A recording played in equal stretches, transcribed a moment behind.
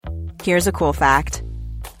Here's a cool fact.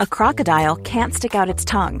 A crocodile can't stick out its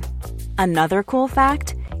tongue. Another cool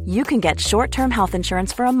fact, you can get short-term health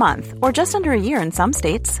insurance for a month or just under a year in some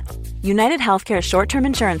states. United Healthcare short-term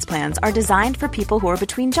insurance plans are designed for people who are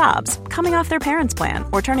between jobs, coming off their parents' plan,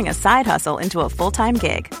 or turning a side hustle into a full-time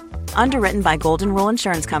gig. Underwritten by Golden Rule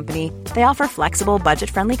Insurance Company, they offer flexible,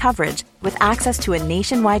 budget-friendly coverage with access to a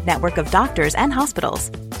nationwide network of doctors and hospitals.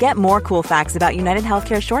 Get more cool facts about United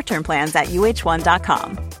Healthcare short-term plans at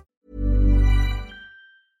uh1.com.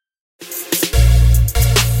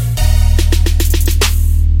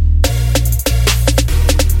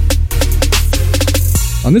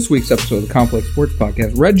 On this week's episode of the Complex Sports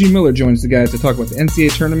Podcast, Reggie Miller joins the guys to talk about the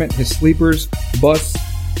NCAA tournament, his sleepers, busts,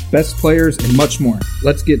 best players, and much more.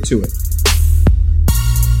 Let's get to it.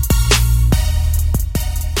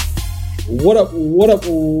 What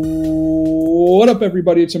up,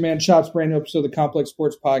 everybody? It's your man Chops, brand new episode of the Complex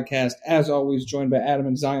Sports Podcast. As always, joined by Adam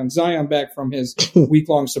and Zion. Zion back from his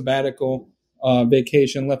week-long sabbatical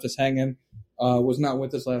vacation, left us hanging. Was not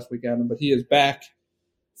with us last week, Adam, but he is back.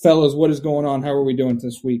 Fellas, what is going on? How are we doing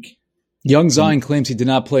this week? Young Zion claims he did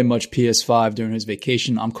not play much PS5 during his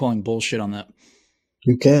vacation. I'm calling bullshit on that.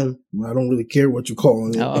 You can. I don't really care what you're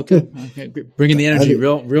calling it. Oh, okay. Bringing the energy,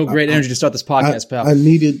 real great energy to start this podcast, pal. I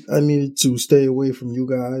needed to stay away from you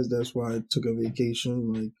guys. That's why I took a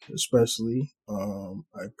vacation, like especially.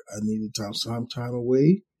 I needed some time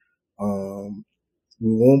away. We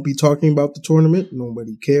won't be talking about the tournament.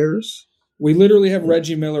 Nobody cares. We literally have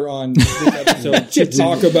Reggie Miller on this episode to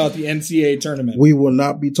talk about the NCAA tournament. We will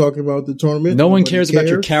not be talking about the tournament. No one cares about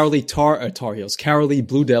your Cowley Tar Heels, Cowley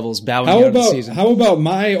Blue Devils bowing out of the season. How about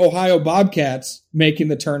my Ohio Bobcats making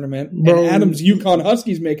the tournament, and Adam's UConn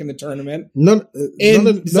Huskies making the tournament,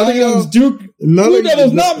 Zion's Duke Blue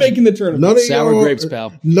Devils not making the tournament? Sour grapes,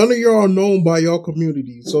 pal. None of y'all are known by y'all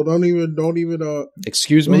community, so don't even.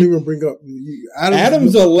 Excuse me. Don't even bring up.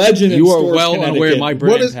 Adam's a legend. You in are Stores, well Connecticut. unaware of my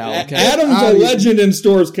brand, pal. Okay? Adam's a legend in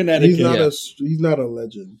Stores, Connecticut. He's not a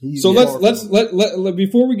legend. Let's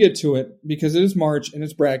before we get to it, because it is March and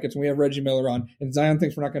it's brackets, and we have Reggie Miller on, and Zion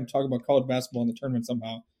thinks we're not going to talk about college basketball in the tournament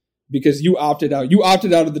somehow because you opted out. You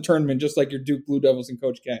opted out of the tournament just like your Duke Blue Devils and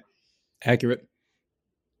Coach K. Accurate.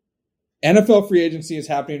 NFL free agency is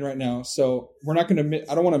happening right now, so we're not going to.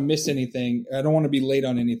 I don't want to miss anything. I don't want to be late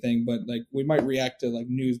on anything, but like we might react to like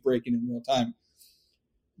news breaking in real time.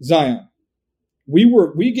 Zion,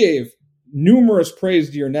 we gave numerous praise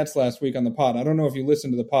to your Nets last week on the pod. I don't know if you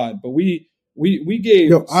listened to the pod, but we gave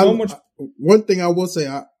much. One thing I will say,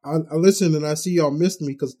 I listened and I see y'all missed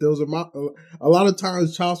me because there was a lot of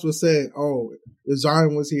times Charles was saying, "Oh, if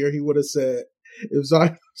Zion was here, he would have said." If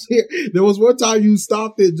Zion was here, there was one time you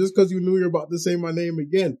stopped it just because you knew you were about to say my name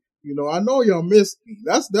again. You know, I know y'all missed me.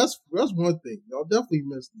 That's one thing. Y'all definitely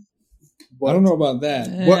missed me. But I don't know about that.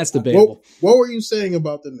 That's debatable. What were you saying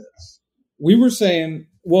about the Nets? We were saying,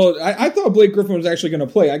 well, I thought Blake Griffin was actually going to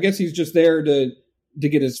play. I guess he's just there to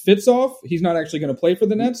get his fits off. He's not actually going to play for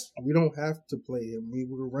the Nets. We don't have to play him.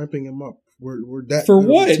 We're ramping him up. We're that for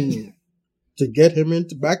what? Team to get him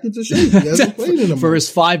back into shape. He hasn't played in a for month. his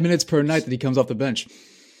 5 minutes per night that he comes off the bench.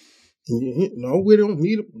 No, we don't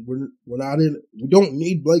need him. We're not in. We don't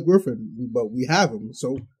need Blake Griffin, but we have him.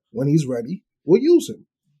 So when he's ready, we'll use him.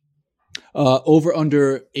 Over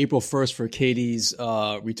under April 1st for KD's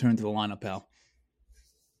return to the lineup, pal.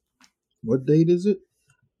 What date is it?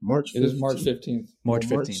 March 15th. It is March 15th. March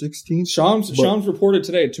 15th. 16th. Shams reported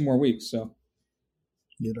today 2 more weeks. So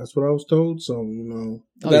yeah, that's what I was told. So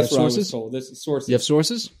that's what I was told. This is sources. You have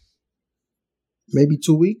sources? Maybe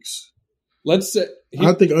 2 weeks. Let's say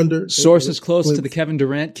I think under sources close to the Kevin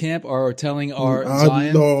Durant camp are telling our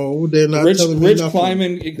Zion. No, they're not telling me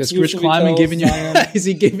nothing. Rich Kleiman giving you? Is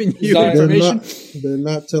he giving you information? They're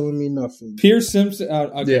not telling me nothing. Pierce Simpson.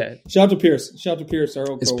 Okay. Yeah. Shout out to Pierce. Our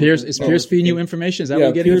old Is Pierce feeding you information? Is that what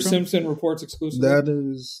you're getting? Pierce Simpson reports exclusively. That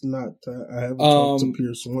is not. I haven't talked to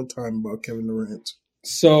Pierce one time about Kevin Durant.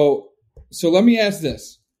 So let me ask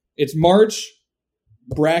this: it's March,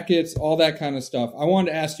 brackets, all that kind of stuff. I wanted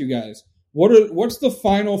to ask you guys. What's the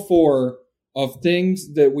final four of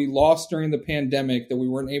things that we lost during the pandemic that we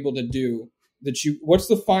weren't able to do? What's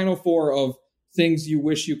the final four of things you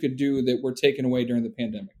wish you could do that were taken away during the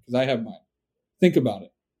pandemic? Because I have mine. Think about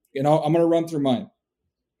it, and I'm going to run through mine.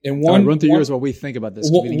 And run through yours while we think about this.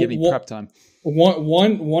 We didn't give any prep time.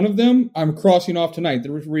 One of them I'm crossing off tonight.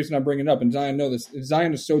 The reason I bring it up, and Zion know this.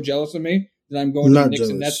 Zion is so jealous of me that I'm going to the Knicks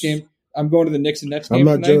and Nets game. I'm going to the Knicks and Nets game. I'm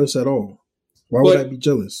not tonight. Jealous at all. Why would I be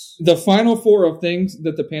jealous? The final four of things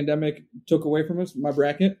that the pandemic took away from us, my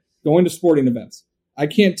bracket, going to sporting events. I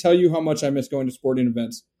can't tell you how much I miss going to sporting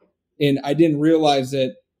events. And I didn't realize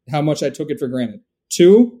that how much I took it for granted.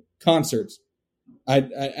 2, concerts.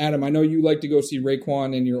 Adam, I know you like to go see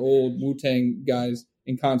Raekwon and your old Wu-Tang guys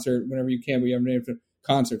in concert whenever you can. We have named for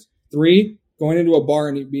concerts. 3, going into a bar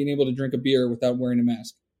and being able to drink a beer without wearing a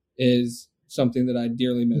mask is something that I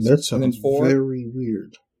dearly miss. That sounds and then 4, very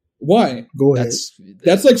weird. Why? Go ahead.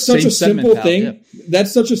 That's like such a simple thing. Yeah.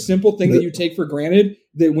 That's such a simple thing that you take for granted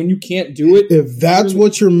that when you can't do it. If that's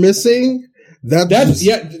what you're missing,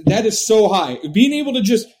 that is so high. Being able to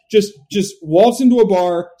just waltz into a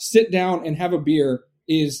bar, sit down, and have a beer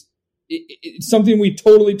is it's something we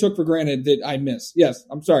totally took for granted that I miss. Yes,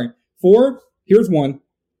 I'm sorry. 4, here's one.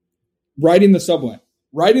 Riding the subway.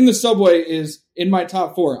 Riding the subway is in my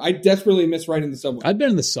top 4. I desperately miss riding the subway. I've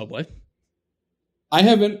been in the subway. I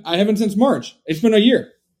haven't since March. It's been a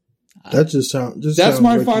year. That just sounds. That's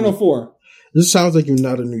my final 4. This sounds like you're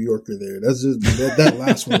not a New Yorker. There, that's just that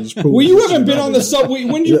last one is proving. Well, you haven't been on the subway.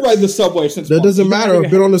 When did you ride the subway since? That doesn't matter.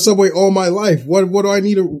 I've been on the subway all my life. What do I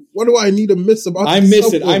need to miss about? I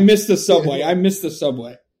miss it. I miss the subway. I miss the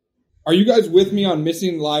subway. Are you guys with me on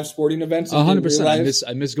missing live sporting events? 100%.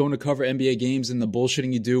 I miss going to cover NBA games and the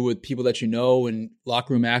bullshitting you do with people that you know and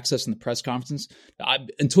locker room access and the press conferences.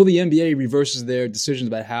 Until the NBA reverses their decisions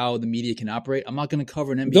about how the media can operate, I'm not going to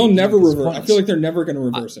cover an NBA. They'll never reverse. I feel like they're never going to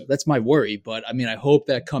reverse it. That's my worry. But I mean, I hope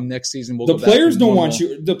that come next season, the players don't want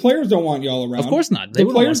you. The players don't want y'all around. Of course not. The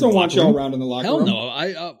players don't want y'all around in the locker room. Hell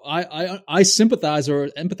no. I sympathize or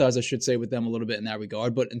empathize, I should say, with them a little bit in that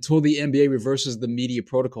regard. But until the NBA reverses the media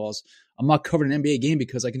protocols, I'm not covering an NBA game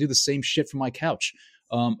because I can do the same shit from my couch.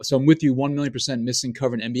 So I'm with you 1,000,000% missing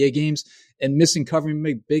covering NBA games and missing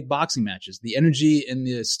covering big boxing matches. The energy in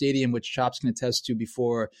the stadium, which Chops can attest to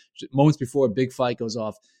moments before a big fight goes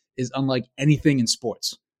off, is unlike anything in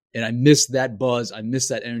sports. And I miss that buzz. I miss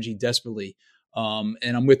that energy desperately. And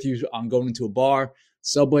I'm with you on going into a bar.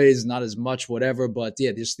 Subway is not as much, whatever. But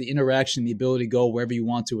yeah, just the interaction, the ability to go wherever you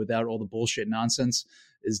want to without all the bullshit nonsense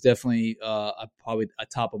is definitely probably a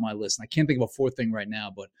top of my list. And I can't think of a 4th thing right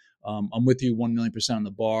now, but I'm with you 1,000,000% on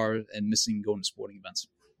the bar and missing going to sporting events.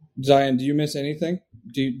 Zion, do you miss anything?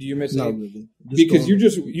 Do you miss Not anything? really. Because you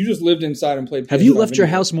just lived inside and played. Have you left your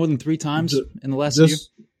house more than 3 times in the last year?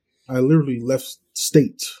 I literally left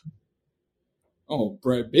state. Oh,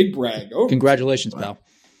 big brag! Oh, congratulations, pal.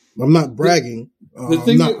 I'm not bragging.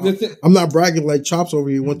 I'm not bragging like Chops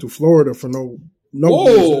over here went to Florida for no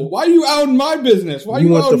reason. Why are you out in my business? Why you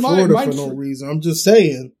went out to in Florida my for no reason? I'm just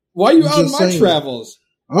saying. Why are you out in my travels?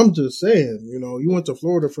 I'm just saying. You went to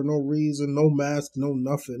Florida for no reason, no mask, no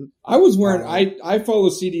nothing. I was wearing. I follow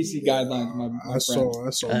CDC guidelines. My I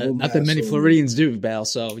saw. No not that many Floridians do, Bal.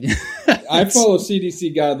 So I follow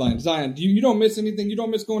CDC guidelines. Zion, you don't miss anything? You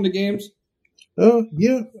don't miss going to games?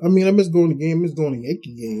 Yeah. I mean, I miss going to games. I miss going to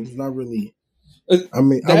Yankee games. Not really. I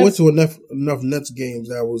mean, I went to enough Nets games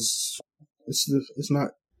that was. It's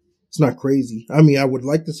not crazy. I mean, I would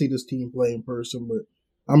like to see this team play in person, but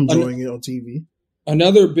I'm enjoying it on TV.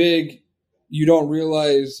 Another big, you don't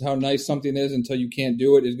realize how nice something is until you can't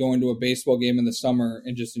do it, is going to a baseball game in the summer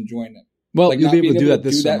and just enjoying it. Well, you'll be able to do that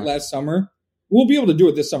this summer. That last summer. We'll be able to do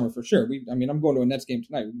it this summer for sure. I'm going to a Nets game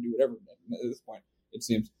tonight. We can do whatever at this point, it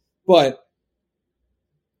seems. But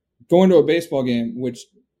going to a baseball game, which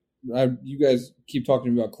you guys keep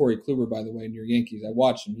talking about Corey Kluber, by the way, in your Yankees. I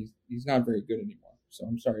watched him. He's not very good anymore. So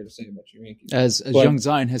I'm sorry to say about your Yankees. As young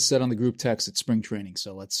Zion has said on the group text, it's spring training.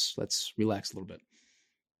 So let's relax a little bit.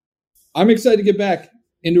 I'm excited to get back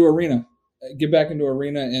into arena.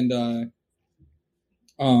 And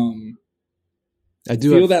I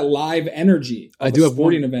do feel that live energy. I do have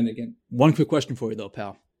sporting event again. One quick question for you though,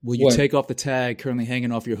 pal. Will you take off the tag currently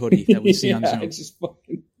hanging off your hoodie that we see on Zoom? It's just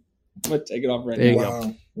fucking. I'm gonna take it off right there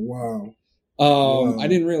now. Wow. Wow. I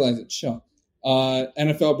didn't realize it. Show.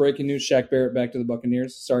 NFL breaking news: Shaq Barrett back to the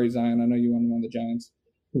Buccaneers. Sorry, Zion. I know you want him on the Giants.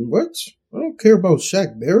 What? I don't care about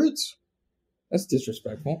Shaq Barrett. That's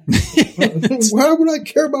disrespectful. Why would I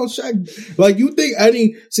care about Shaq? Like, you think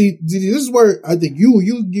see, this is where I think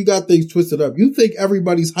you got things twisted up. You think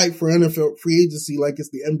everybody's hyped for NFL free agency like it's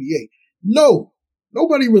the NBA. No,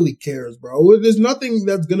 nobody really cares, bro. There's nothing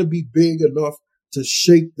that's going to be big enough to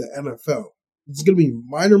shake the NFL. It's going to be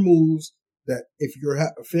minor moves that if you're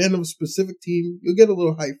a fan of a specific team, you'll get a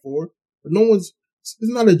little hype for. But it's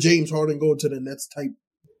not a James Harden going to the Nets type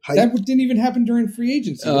hype. That didn't even happen during free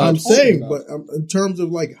agency. I'm saying, but in terms of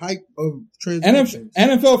like hype of transactions.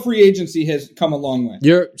 NFL free agency has come a long way.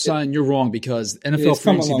 You're wrong because NFL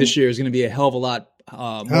free agency this year is going to be a hell of a lot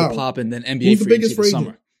more popping than NBA free agency this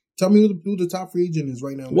summer. Tell me who the top free agent is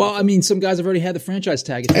right now. Well, I mean, some guys have already had the franchise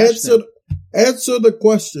tag. Answer the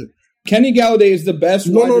question. Kenny Galladay is the best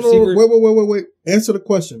wide receiver. Wait. Answer the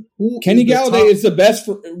question. Kenny Galladay is the best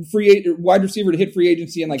wide receiver to hit free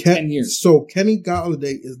agency in 10 years. So Kenny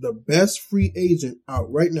Galladay is the best free agent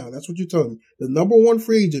out right now. That's what you're telling me. The number one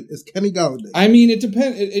free agent is Kenny Galladay. I mean, it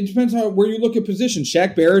depends. It depends on where you look at position.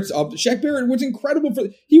 Shaq Barrett's up. Shaq Barrett was incredible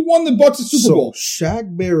he won the Bucs a Super Bowl.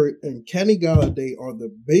 Shaq Barrett and Kenny Galladay are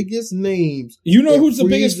the biggest names. You know who's the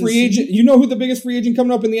biggest free agent? You know who the biggest free agent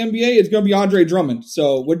coming up in the NBA is going to be Andre Drummond.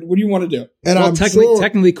 So what do you want to do? And well,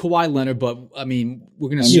 technically Kawhi Leonard, but I mean, we're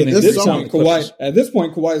going to assume at this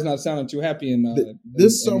point, Kawhi is not sounding too happy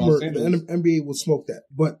this summer. The NBA will smoke that.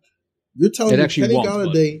 But you're telling me Kenny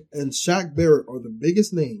Galladay and Shaq Barrett are the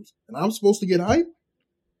biggest names, and I'm supposed to get hype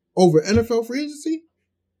over NFL free agency?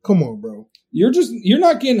 Come on, bro. You're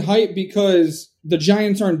not getting hype because the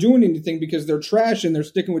Giants aren't doing anything because they're trash and they're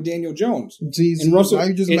sticking with Daniel Jones. Jeez, and Russell, now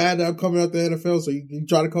you're just mad that I'm coming out the NFL, so you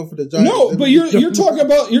try to come for the Giants. No, but you're talking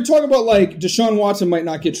about like Deshaun Watson might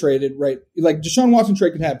not get traded, right? Like Deshaun Watson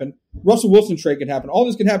trade could happen, Russell Wilson trade could happen. All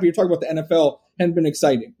this could happen. You're talking about the NFL hadn't been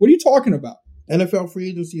exciting. What are you talking about? NFL free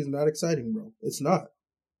agency is not exciting, bro. It's not.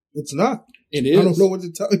 It's not. It is. I don't know what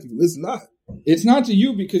to tell you. It's not. It's not to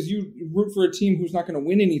you because you root for a team who's not going to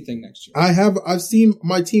win anything next year. I've seen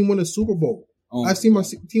my team win a Super Bowl. I've seen my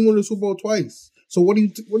team win a Super Bowl twice. So what are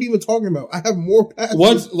you even talking about? I have more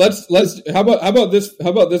passes. How about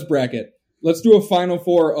this bracket? Let's do a Final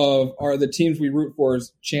Four of the teams we root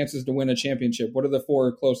for's chances to win a championship. What are the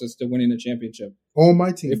four closest to winning a championship? All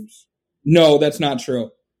my teams. No, that's not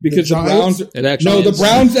true. Because the Browns, the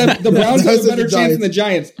Browns have a better chance than the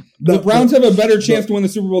Giants. The Browns have a better chance to win the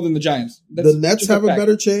Super Bowl than the Giants. The Nets have a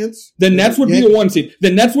better chance. The Nets would be the 1 seed. The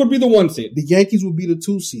Nets would be the 1 seed. The Yankees would be the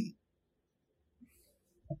 2 seed.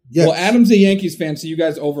 Yes. Well, Adam's a Yankees fan, so you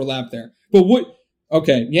guys overlap there. But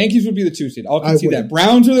okay, Yankees would be the 2 seed. I'll concede that.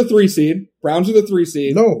 Browns are the 3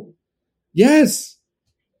 seed. No. Yes.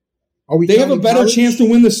 They have a better chance to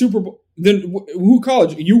win the Super Bowl. Then who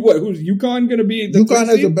college? Who's UConn going to be? UConn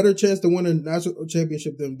has a better chance to win a national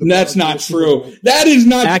championship than the That's not true. That is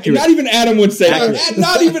not accurate. Not even Adam would say that.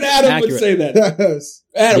 Not even Adam would say that. Yes.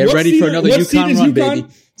 Adam, get ready for another UConn run, baby.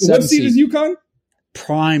 What seed is UConn?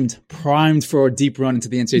 Primed for a deep run into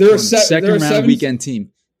the NCAA tournament. Second round weekend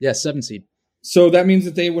team. Yeah, 7 seed. So that means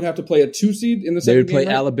that they would have to play a 2 seed in the second. They would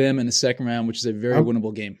play Alabama in the second round, which is a very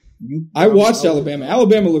winnable game. I watched Alabama.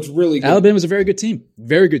 Alabama looks really good. Alabama's a very good team.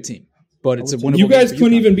 Very good team. But it's a winnable game. You guys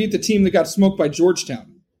couldn't even beat the team that got smoked by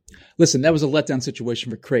Georgetown. Listen, that was a letdown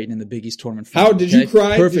situation for Creighton in the Big East tournament. How did you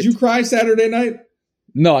cry? Perfect. Did you cry Saturday night?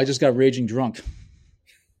 No, I just got raging drunk.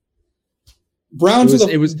 Browns are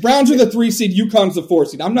the 3 seed. UConn's the 4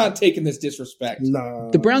 seed. I'm not taking this disrespect.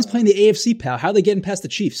 Nah. The Browns playing the AFC, pal. How are they getting past the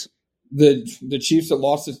Chiefs? The Chiefs that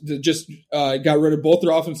lost just got rid of both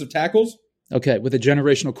their offensive tackles. Okay, with a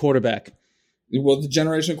generational quarterback. Well, the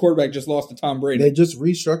generational quarterback just lost to Tom Brady. They just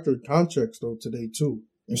restructured contracts though today too.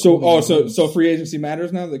 So free agency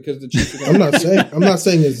matters now because the Chiefs. I'm not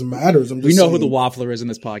saying it matters. We know who the waffler is in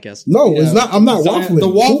this podcast. No, it's not. I'm not waffling. The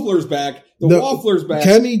waffler's back. The waffler's back.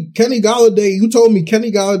 Kenny Galladay. You told me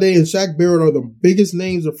Kenny Galladay and Shaq Barrett are the biggest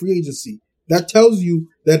names of free agency. That tells you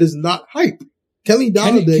that is not hype. Kenny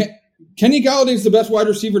Galladay is the best wide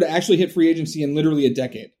receiver to actually hit free agency in literally a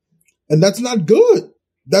decade, and that's not good.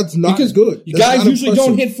 That's not good. You guys usually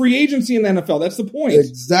don't hit free agency in the NFL. That's the point.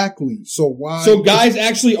 Exactly. So why? So guys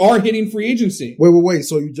actually are hitting free agency. Wait.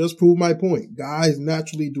 So you just proved my point. Guys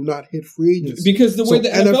naturally do not hit free agency. Because the way the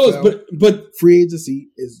NFL is, but free agency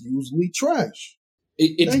is usually trash.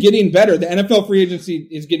 It's getting better. The NFL free agency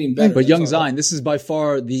is getting better. But Young Zion, this is by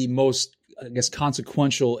far the most, I guess,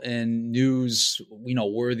 consequential and news,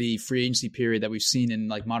 worthy free agency period that we've seen in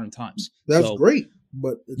like modern times. That's great.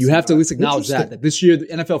 But you have to at least acknowledge that this year the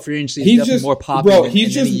NFL free agency is definitely more popular. Bro,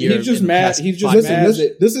 he's just mad.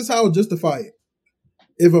 This is how I justify it.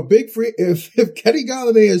 If Kenny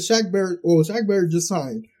Galladay and Shaq Barrett just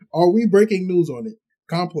signed, are we breaking news on it?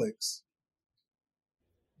 Complex.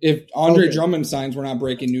 If Andre Drummond signs, we're not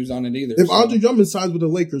breaking news on it either. If Andre Drummond signs with the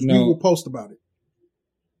Lakers, we will post about it.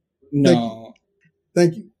 No.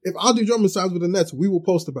 Thank you. If Andre Drummond signs with the Nets, we will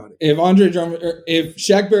post about it. If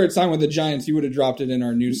Shaq Barrett signed with the Giants, he would have dropped it in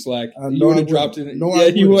our news Slack. You would have dropped it.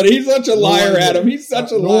 He would. He's such a liar, Adam. He's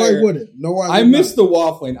such a liar. No, I wouldn't. No, I would I miss the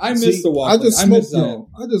waffling. I miss the waffling.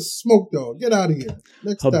 I just smoked y'all. Get out of here.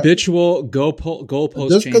 Habitual goalpost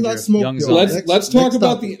just changer. I smoked Young y'all. Let's talk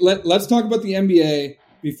about the NBA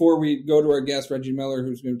before we go to our guest Reggie Miller,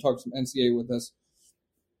 who's going to talk some NCAA with us.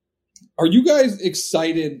 Are you guys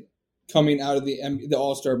excited coming out of the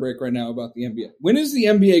All-Star break right now about the NBA? When is the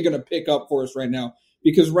NBA going to pick up for us right now?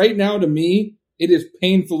 Because right now, to me, it is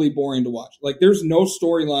painfully boring to watch. Like, there's no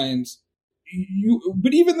storylines.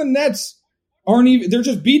 But even the Nets, aren't even. They're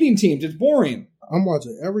just beating teams. It's boring. I'm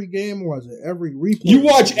watching every game. I'm watching every replay. You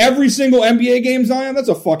watch every single NBA game, Zion? That's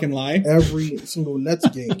a fucking lie. Every single Nets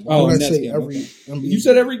game. Oh, Why did Nets I say game. every NBA You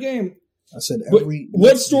said every game. I said But every.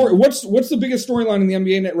 what story? What's the biggest storyline in the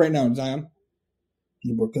NBA net right now, Zion?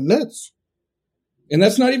 The Brooklyn Nets. And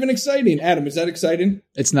that's not even exciting. Adam, is that exciting?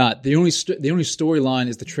 It's not. The only storyline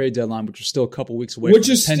is the trade deadline, which is still a couple weeks away. Which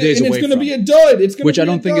is 10 days and away. It's going to be a dud. It's going which to I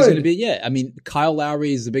be don't a think dud. is going to be. Yeah, I mean, Kyle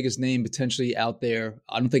Lowry is the biggest name potentially out there.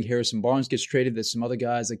 I don't think Harrison Barnes gets traded. There's some other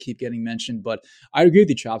guys that keep getting mentioned, but I agree with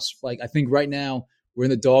you, Chops. Like, I think right now we're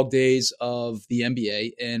in the dog days of the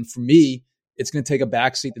NBA, and for me, it's going to take a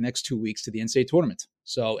backseat the next 2 weeks to the NCAA tournament.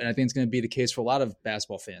 So, and I think it's going to be the case for a lot of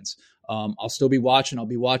basketball fans. I'll still be watching. I'll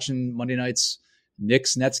be watching Monday night's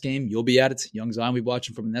Knicks-Nets game. You'll be at it. Young Zion will be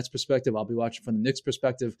watching from the Nets perspective. I'll be watching from the Knicks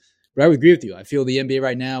perspective. But I would agree with you. I feel the NBA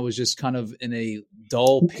right now is just kind of in a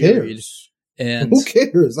dull period. And who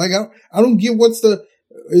cares? Like, I don't get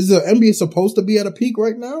is the NBA supposed to be at a peak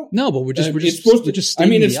right now? No, but we're just it's supposed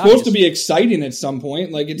to be exciting at some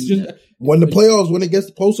point. Like, it's just when it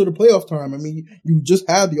gets closer to playoff time. I mean, you just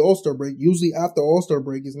had the All-Star break. Usually after All-Star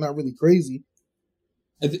break, it's not really crazy.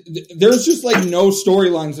 There's just like no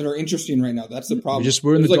storylines that are interesting right now. That's the problem.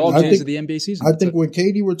 We're in the dog days of the NBA season. I think when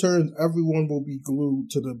KD returns, everyone will be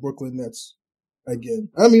glued to the Brooklyn Nets again.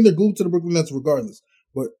 I mean, they're glued to the Brooklyn Nets regardless.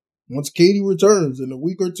 But once KD returns in a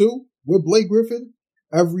week or two with Blake Griffin,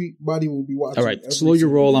 everybody will be watching. All right, slow your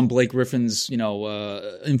roll on Blake Griffin's,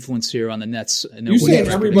 influence here on the Nets. You're saying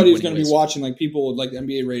everybody's going to be watching, like people with like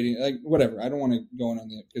NBA rating, like whatever. I don't want to go on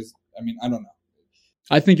that because I don't know.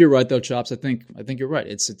 I think you're right, though, Chops. I think you're right.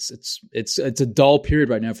 It's a dull period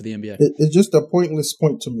right now for the NBA. It's just a pointless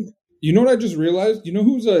point to me. You know what I just realized? You know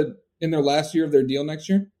who's in their last year of their deal next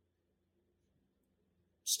year?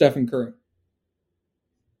 Stephen Curry.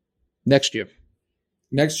 Next year.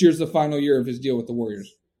 Next year's the final year of his deal with the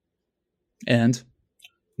Warriors. And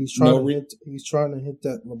he's trying to hit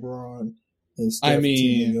that LeBron and Steph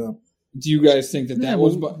teaming up. Do you guys think that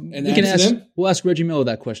was an accident? We'll ask Reggie Miller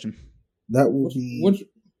that question. That will be.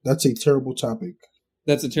 That's a terrible topic.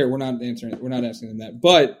 That's a terrible. We're not answering it. We're not asking them that.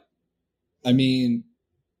 But I mean,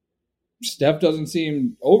 Steph doesn't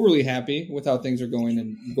seem overly happy with how things are going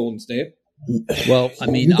in Golden State. Well, I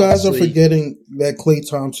mean, you guys are forgetting that Klay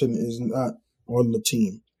Thompson is not on the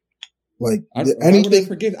team. Like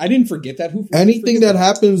anything, I didn't forget that. Anything that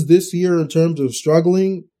happens this year in terms of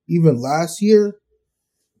struggling, even last year,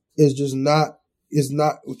 is just not. Is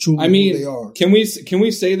not truly who they are. Can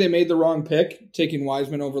we say they made the wrong pick, taking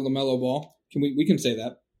Wiseman over LaMelo Ball? We can say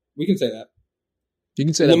that. We can say that. You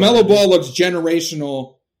can say that. LaMelo Ball looks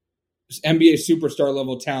generational, NBA superstar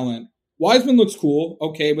level talent. Wiseman looks cool,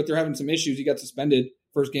 okay, but they're having some issues. He got suspended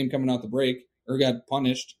first game coming out the break, or got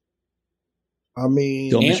punished. I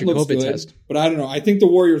mean, don't miss Ant your looks COVID good, test. But I don't know. I think the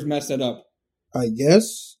Warriors messed that up. I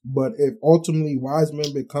guess, but if ultimately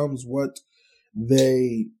Wiseman becomes what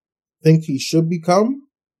they think he should become,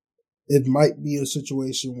 it might be a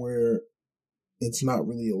situation where it's not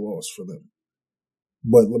really a loss for them.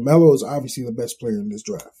 But LaMelo is obviously the best player in this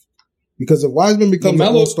draft. Because if Wiseman becomes an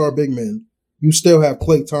all-star big man, you still have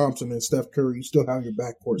Klay Thompson and Steph Curry. You still have your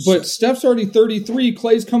backcourt. But Steph's already 33.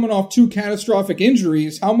 Klay's coming off 2 catastrophic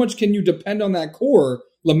injuries. How much can you depend on that core?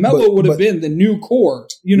 LaMelo would have been the new core.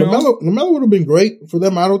 You know, LaMelo would have been great for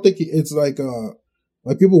them. I don't think it's like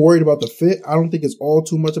people worried about the fit. I don't think it's all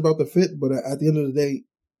too much about the fit, but at the end of the day,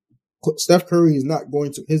 Steph Curry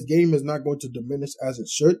his game is not going to diminish as it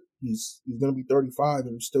should. He's going to be 35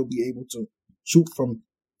 and still be able to shoot from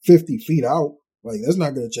 50 feet out. Like, that's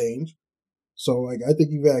not going to change. So, like, I think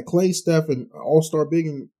you've had Klay, Steph, and all-star big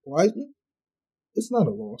and Wiseman. It's not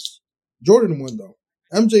a loss. Jordan won, though.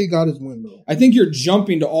 MJ got his win, though. I think you're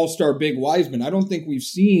jumping to all-star big Wiseman. I don't think we've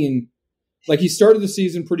seen, like, he started the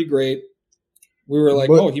season pretty great. We were like,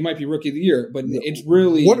 he might be rookie of the year, but it's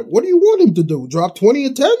really. What do you want him to do? Drop 20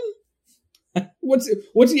 and 10? What's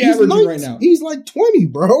he averaging right now? He's like 20,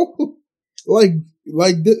 bro. like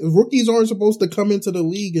rookies aren't supposed to come into the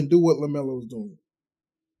league and do what LaMelo's doing.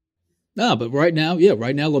 No, but right now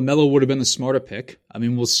LaMelo would have been the smarter pick. I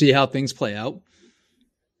mean, we'll see how things play out.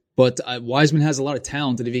 But Wiseman has a lot of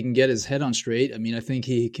talent, and if he can get his head on straight, I mean, I think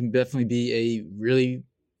he can definitely be a really,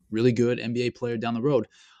 really good NBA player down the road.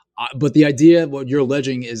 But the idea, what you're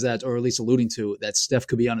alleging is that, or at least alluding to, that Steph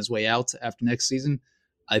could be on his way out after next season.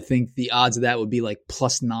 I think the odds of that would be like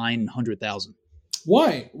plus 900,000.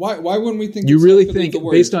 Why? Why wouldn't we think? You really think,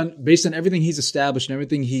 based on everything he's established and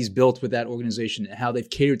everything he's built with that organization and how they've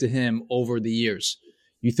catered to him over the years,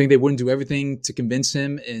 you think they wouldn't do everything to convince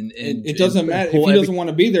him? And it doesn't matter if he doesn't want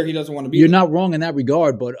to be there. He doesn't want to be. You're not wrong in that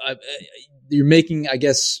regard, but you're making, I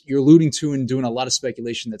guess, you're alluding to and doing a lot of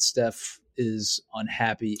speculation that Steph is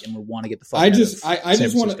unhappy and would want to get the fuck I out just of I San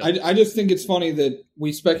just want Francisco. to I just think it's funny that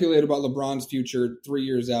we speculate about LeBron's future 3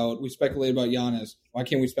 years out. We speculate about Giannis. Why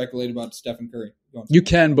can't we speculate about Stephen Curry? You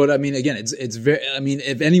can, but I mean, again, it's very. I mean,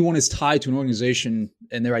 if anyone is tied to an organization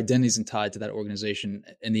and their identity isn't tied to that organization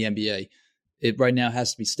in the NBA, it right now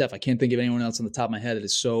has to be Steph. I can't think of anyone else on the top of my head that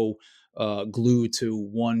is so glued to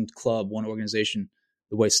one club, one organization,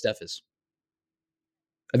 the way Steph is.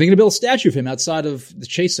 I think they're going to build a statue of him outside of the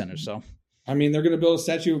Chase Center. So, I mean, they're going to build a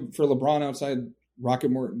statue for LeBron outside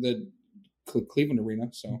the Cleveland Arena.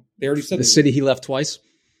 So they already said the city he left twice.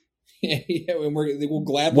 Yeah, and they will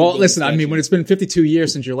gladly. Well, listen, I mean, when it's been 52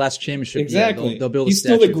 years since your last championship, exactly, yeah, they'll build. He's a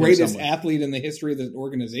statue still the greatest athlete in the history of the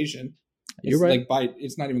organization. You're right.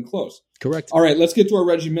 It's not even close. Correct. All right, let's get to our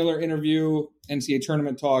Reggie Miller interview. NCAA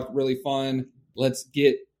tournament talk, really fun. Let's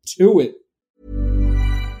get to it.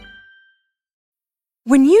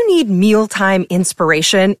 When you need mealtime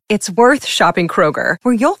inspiration, it's worth shopping Kroger,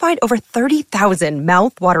 where you'll find over 30,000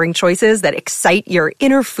 mouth-watering choices that excite your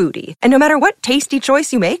inner foodie. And no matter what tasty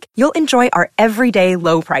choice you make, you'll enjoy our everyday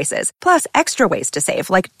low prices, plus extra ways to save,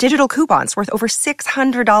 like digital coupons worth over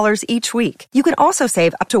 $600 each week. You can also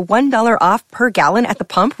save up to $1 off per gallon at the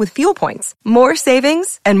pump with fuel points. More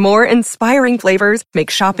savings and more inspiring flavors make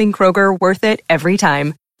shopping Kroger worth it every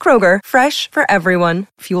time. Kroger, fresh for everyone.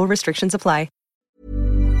 Fuel restrictions apply.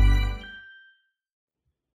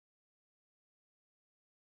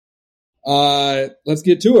 Let's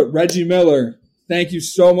get to it. Reggie Miller, thank you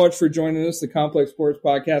so much for joining us, the Complex Sports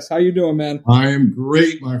Podcast. How you doing, man? I am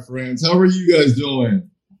great, my friends. How are you guys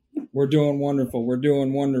doing? We're doing wonderful. We're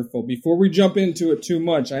doing wonderful. Before we jump into it too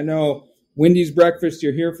much, I know Wendy's breakfast,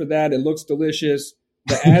 you're here for that. It looks delicious.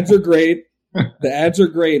 The ads are great. The ads are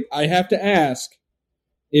great. I have to ask,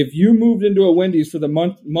 if you moved into a Wendy's for the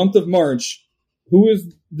month of March, who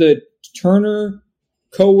is the Turner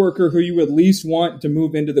coworker who you would least want to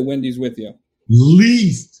move into the Wendy's with you?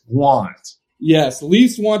 Least want? Yes,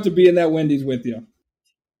 least want to be in that Wendy's with you.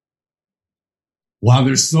 Wow,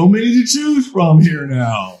 there's so many to choose from here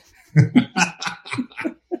now.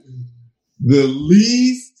 The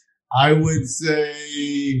least, I would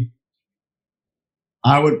say,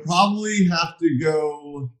 I would probably have to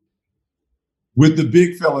go with the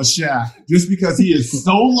big fella Shaq, just because he is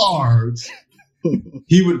so large.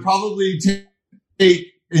 He would probably take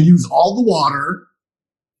and use all the water,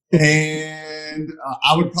 and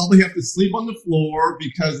I would probably have to sleep on the floor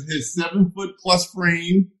because his 7-foot+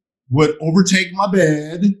 frame would overtake my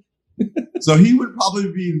bed. So he would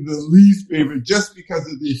probably be the least favorite just because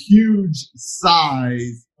of the huge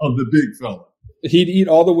size of the big fella. He'd eat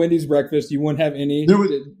all the Wendy's breakfast. You wouldn't have any. There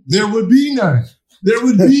would be none. There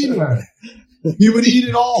would be none. He would eat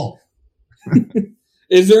it all.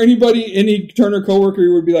 Is there any Turner coworker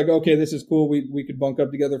who would be like, okay, this is cool. We could bunk up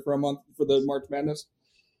together for a month for the March Madness?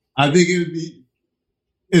 I think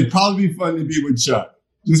it'd probably be fun to be with Chuck,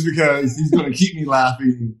 just because he's going to keep me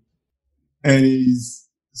laughing, and he's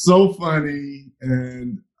so funny,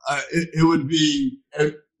 and it would be.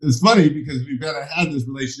 It's funny because we've had this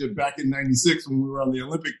relationship back in '96 when we were on the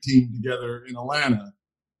Olympic team together in Atlanta.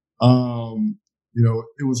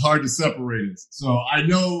 It was hard to separate us. So I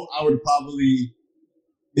know I would probably.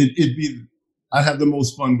 I'd have the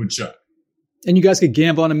most fun with Chuck. And you guys could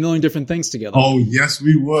gamble on a million different things together. Oh, yes,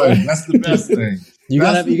 we would. That's the best thing. You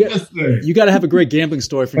got to have a great gambling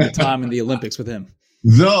story from your time in the Olympics with him.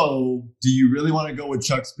 Though, do you really want to go with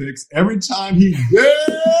Chuck's picks? Every time he guarantees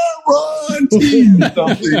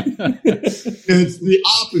something, it's the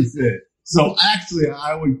opposite. So actually,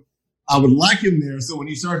 I would like him there. So when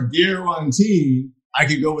he starts guaranteeing, I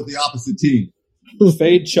could go with the opposite team.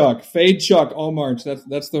 Fade Chuck all March. That's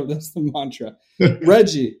the mantra.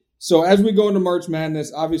 Reggie, so as we go into March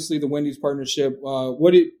Madness, obviously the Wendy's partnership,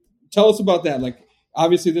 tell us about that? Like,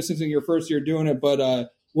 obviously this isn't your first year doing it, but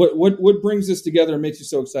what brings this together and makes you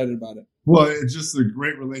so excited about it? Well, it's just a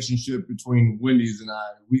great relationship between Wendy's and I.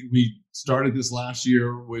 We started this last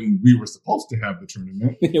year when we were supposed to have the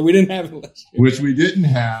tournament. Yeah, we didn't have it last year. Which we didn't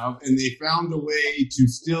have, and they found a way to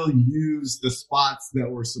still use the spots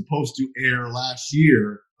that were supposed to air last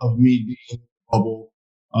year of me being in the bubble.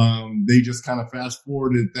 They just kind of fast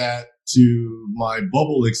forwarded that to my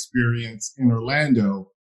bubble experience in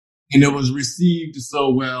Orlando, and it was received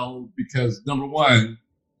so well because, number one,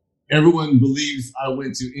 everyone believes I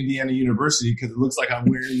went to Indiana University because it looks like I'm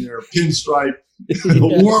wearing their pinstripe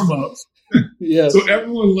warm-ups. Yes. So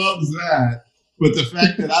everyone loves that. But the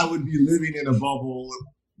fact that I would be living in a bubble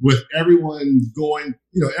with everyone going,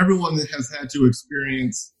 everyone that has had to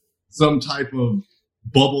experience some type of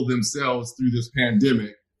bubble themselves through this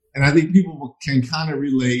pandemic, And I think people can kind of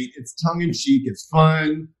relate. It's tongue in cheek. It's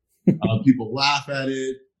fun. People laugh at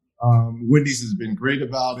it. Wendy's has been great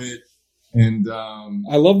about it. And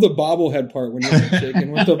I love the bobblehead part when you're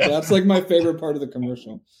shaking with the. That's like my favorite part of the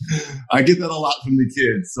commercial. I get that a lot from the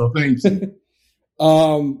kids, so thank you.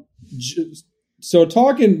 So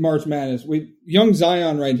talking March Madness, young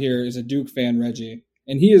Zion right here is a Duke fan, Reggie,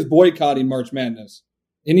 and he is boycotting March Madness.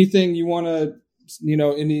 Anything you want to,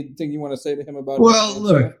 anything you want to say to him about it? Well,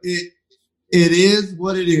 look, it is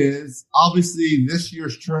what it is. Obviously, this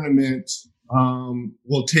year's tournament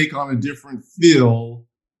will take on a different feel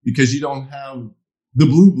because you don't have the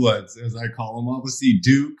blue bloods, as I call them. Obviously,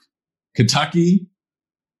 Duke, Kentucky,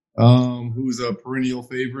 who's a perennial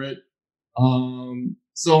favorite.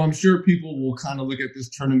 So I'm sure people will kind of look at this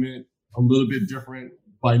tournament a little bit different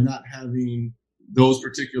by not having those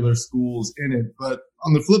particular schools in it. But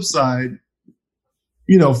on the flip side,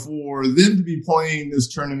 for them to be playing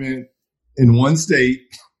this tournament in one state,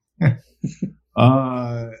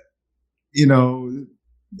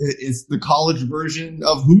 it's the college version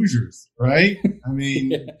of Hoosiers, right? I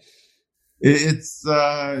mean, it's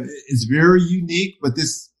very unique, but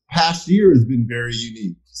this past year has been very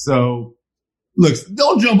unique. So, look,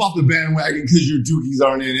 don't jump off the bandwagon because your Dukies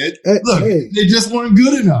aren't in it. They just weren't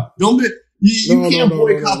good enough. You can't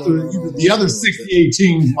boycott the other 68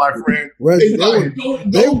 teams, my friend.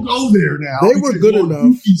 Don't go there now. They were good enough.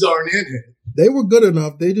 Dukies aren't in it. They were good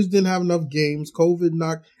enough. They just didn't have enough games. COVID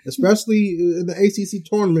knocked, especially in the ACC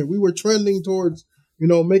tournament. We were trending towards,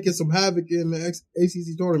 making some havoc in the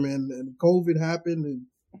ACC tournament, and COVID happened,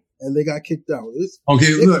 and they got kicked out.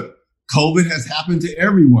 Look, COVID has happened to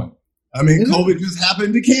everyone. I mean, COVID just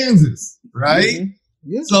happened to Kansas, right? Mm-hmm.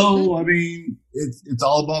 Yeah, so, I mean, it's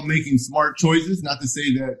all about making smart choices. Not to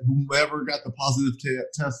say that whoever got the positive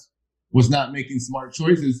test was not making smart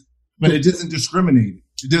choices, but it doesn't discriminate.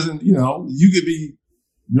 It doesn't, you could be,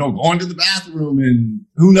 going to the bathroom and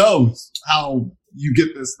who knows how you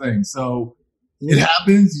get this thing. So it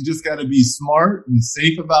happens. You just got to be smart and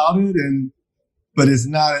safe about it. But it's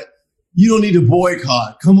not, you don't need to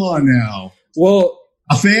boycott. Come on now. Well,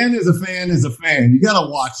 a fan is a fan is a fan. You got to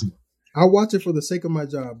watch it. I'll watch it for the sake of my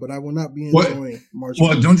job, but I will not be enjoying March.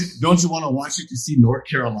 Well, don't you want to watch it to see North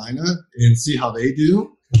Carolina and see how they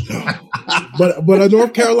do? but a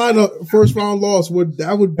North Carolina first round loss would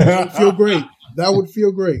feel great. That would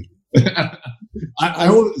feel great. I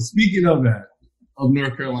will. Speaking of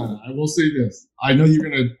North Carolina, I will say this. I know you're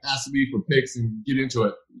going to ask me for picks and get into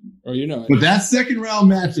it. Oh, But that second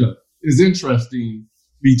round matchup is interesting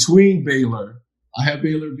between Baylor. I have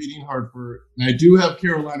Baylor beating Hartford, and I do have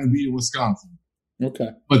Carolina beating Wisconsin. Okay.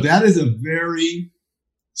 But that is a very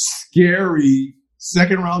scary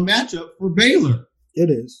second round matchup for Baylor. It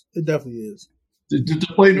is. It definitely is.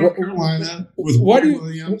 To play North Carolina with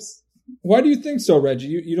Williams. Why do you think so, Reggie?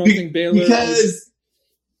 You don't think Baylor? Because,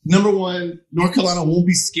 number one, North Carolina won't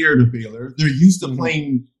be scared of Baylor. They're used to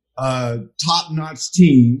playing top-notch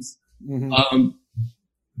teams. Mm-hmm.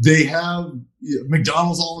 They have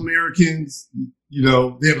McDonald's All-Americans.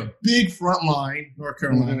 They have a big front line, North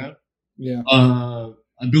Carolina. Yeah. I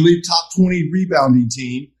believe top 20 rebounding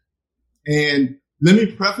team. And let me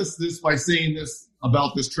preface this by saying this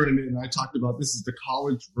about this tournament. And I talked about this is the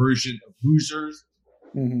college version of Hoosiers.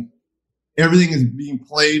 Mm-hmm. Everything is being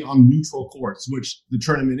played on neutral courts, which the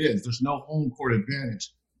tournament is. There's no home court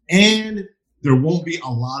advantage. And there won't be a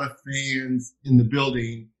lot of fans in the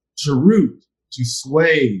building to root, to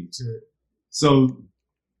sway, so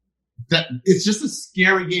that it's just a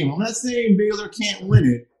scary game. I'm not saying Baylor can't win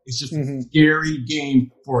it. It's just a scary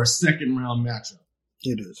game for a second round matchup.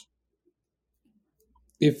 It is.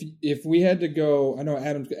 If we had to go, I know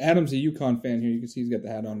Adam's a UConn fan here. You can see he's got the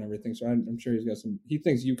hat on and everything, so I'm sure he's got some. He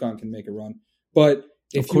thinks UConn can make a run. But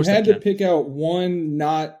if you had to pick out one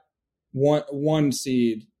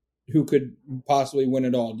seed who could possibly win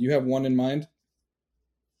it all, do you have one in mind?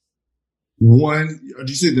 One? Did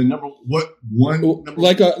you say the number? What one? Number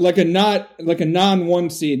like a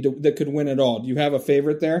non-one seed that could win it all. Do you have a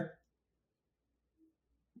favorite there?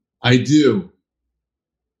 I do.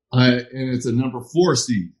 And it's a number 4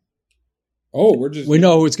 seed. Oh, we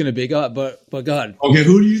know who it's going to be, God, but God. Okay,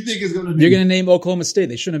 who do you think is going to be? You're going to name Oklahoma State.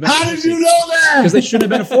 They shouldn't have been. How did you know that? Because they shouldn't have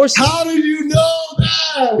been a 4 seed. How did you know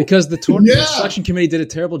that? Because the tournament selection committee did a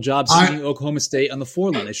terrible job seeding Oklahoma State on the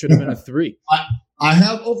 4 line. They should have been a 3. I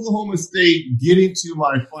have Oklahoma State getting to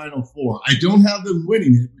my Final Four. I don't have them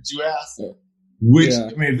winning it, but you asked which. I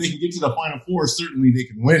mean, if they can get to the Final Four, certainly they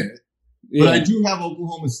can win it. But I do have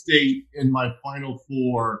Oklahoma State in my Final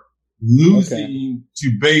Four, losing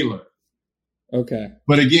to Baylor. Okay.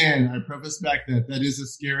 But again, I preface back that is a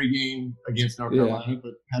scary game against North Carolina.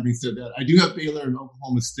 But having said that, I do have Baylor and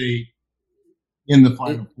Oklahoma State in the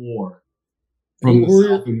Final Four from the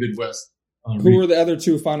South and Midwest. Who are the other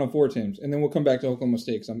two Final Four teams? And then we'll come back to Oklahoma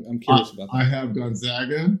State because I'm curious about that. I have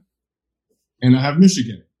Gonzaga and I have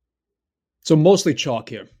Michigan. So mostly chalk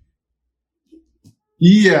here.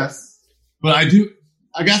 Yes, but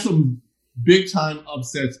I got some big time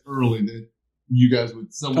upsets early that you guys would.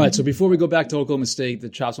 All right, so before we go back to Oklahoma State,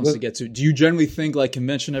 that Chops wants to get to, do you generally think, like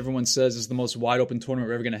convention everyone says, is the most wide open tournament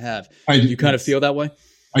we're ever going to have? I do. You kind of feel that way?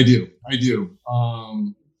 I do.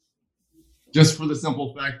 Just for the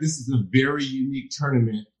simple fact, this is a very unique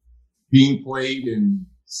tournament being played in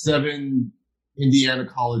 7 Indiana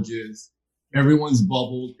colleges. Everyone's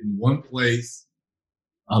bubbled in one place,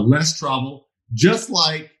 less travel, just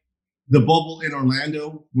like the bubble in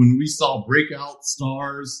Orlando when we saw breakout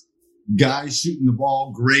stars, guys shooting the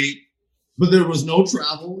ball great, but there was no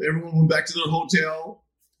travel. Everyone went back to their hotel.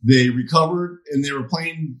 They recovered and they were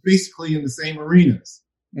playing basically in the same arenas.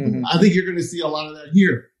 Mm-hmm. I think you're going to see a lot of that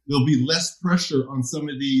here. There'll be less pressure on some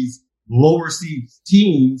of these lower seed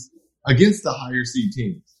teams against the higher seed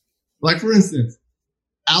teams. Like, for instance,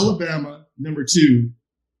 Alabama, number 2,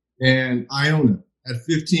 and Iona at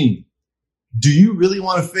 15. Do you really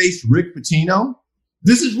want to face Rick Pitino?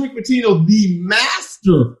 This is Rick Pitino, the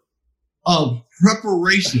master of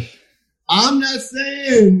preparation. I'm not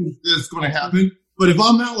saying that's going to happen, but if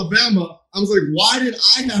I'm Alabama, I was like, why did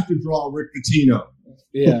I have to draw Rick Pitino?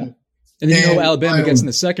 Yeah. And then Alabama gets in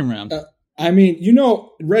the second round.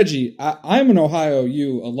 Reggie, I'm an Ohio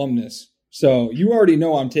U alumnus. So you already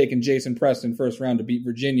know I'm taking Jason Preston first round to beat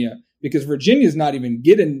Virginia because Virginia's not even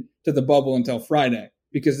getting to the bubble until Friday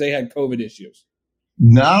because they had COVID issues.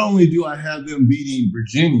 Not only do I have them beating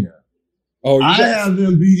Virginia, I have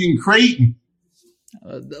them beating Creighton.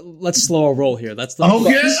 Let's slow a roll here. Let's I'm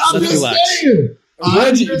just relax. saying.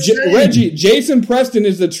 Reggie, Jason Preston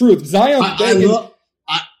is the truth. Zion.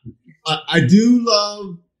 I do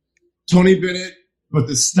love Tony Bennett, but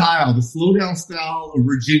the slow down style of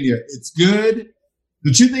Virginia, it's good.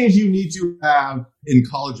 The two things you need to have in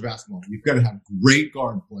college basketball, you've got to have great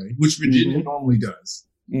guard play, which Virginia normally does.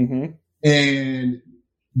 Mm-hmm. And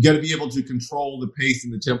you got to be able to control the pace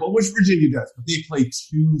and the tempo, which Virginia does, but they play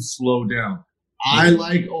too slow down. I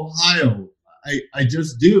like Ohio. I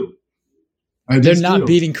just do. They're not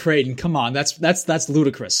beating Creighton. Come on. That's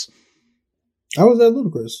ludicrous. How is that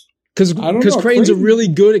ludicrous? Because Creighton's a really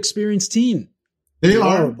good, experienced team. They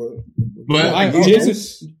are.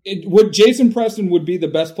 Jason Preston would be the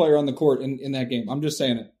best player on the court in that game. I'm just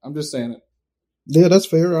saying it. Yeah, that's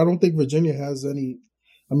fair. I don't think Virginia has any.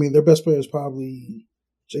 I mean, their best player is probably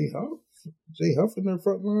Jay Huff in their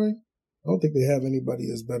front line. I don't think they have anybody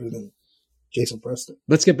that's better than Jason Preston.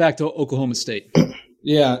 Let's get back to Oklahoma State.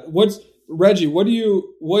 Yeah. Reggie,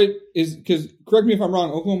 because correct me if I'm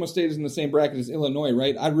wrong, Oklahoma State is in the same bracket as Illinois,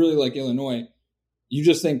 right? I really like Illinois. You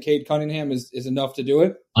just think Cade Cunningham is enough to do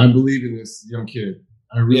it? I believe in this young kid.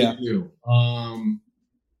 I really do.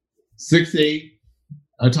 6'8".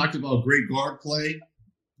 I talked about great guard play.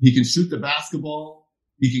 He can shoot the basketball.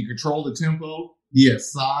 He can control the tempo. He has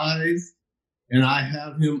size. And I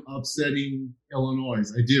have him upsetting Illinois.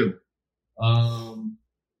 I do.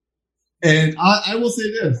 And I will say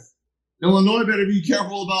this. Illinois better be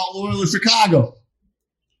careful about Loyola Chicago.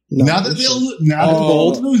 Not that they'll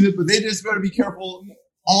lose it, but they just better be careful.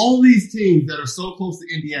 All these teams that are so close to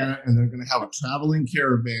Indiana and they're going to have traveling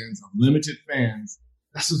caravans of limited fans,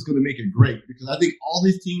 that's what's going to make it great. Because I think all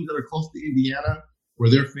these teams that are close to Indiana,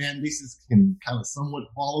 where their fan bases can kind of somewhat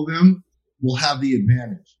follow them, will have the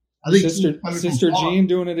advantage. I think Sister Jean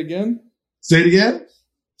doing it again? Say it again?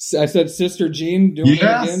 I said Sister Jean doing it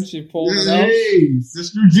again. She pulled it out. Hey,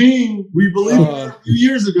 Sister Jean. We believed her a few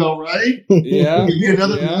years ago, right? Yeah. It'd be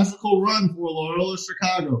another magical run for Loyola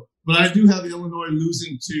Chicago. But I do have Illinois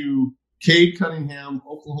losing to Cade Cunningham,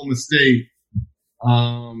 Oklahoma State.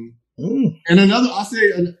 And another, I'll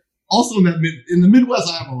say, also in the Midwest,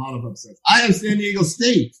 I have a lot of upsets. I have San Diego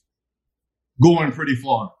State going pretty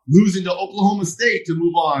far, losing to Oklahoma State to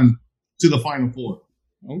move on to the Final Four.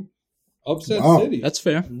 Oh. Upset City. That's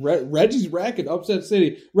fair. Reggie's bracket, Upset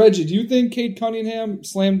City. Reggie, do you think Cade Cunningham,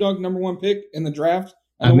 slam dunk number 1 pick in the draft?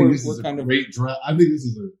 I think this is a great draft. I think this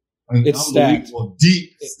is an unbelievable,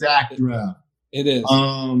 deep, stacked draft. It is.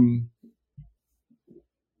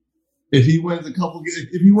 If he wins a couple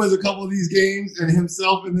of these games and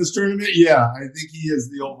himself in this tournament, I think he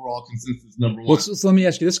is the overall consensus number 1. Well, so let me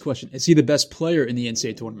ask you this question: is he the best player in the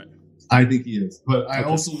NCAA tournament? I think he is, but I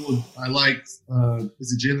also like.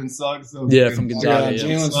 Is it Jalen Suggs? From Gonzaga.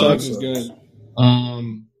 Jalen Suggs is good.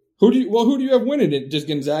 Who do you have winning it? Does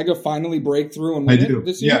Gonzaga finally break through and win it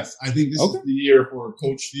this year? Yes, I think this is the year for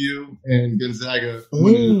Coach Few and Gonzaga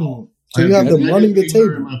winning it all. So you have them running the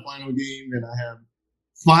table in my final game, and I have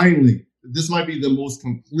finally. This might be the most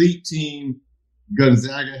complete team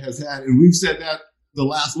Gonzaga has had, and we've said that the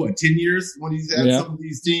last 10 years when he's had some of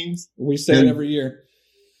these teams. We say it every year.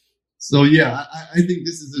 So yeah, I think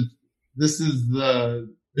this is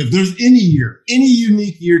if there's any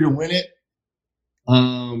unique year to win it,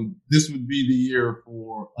 this would be the year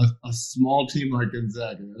for a small team like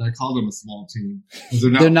Gonzaga, and I call them a small team.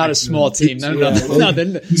 They're not a small team. No.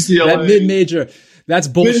 That mid-major, that's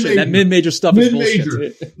bullshit. That mid-major stuff is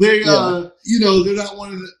bullshit. They're not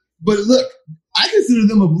one of the. But look, I consider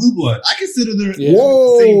them a blue blood. I consider them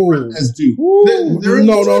the same breath as Duke. No,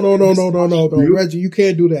 Reggie, you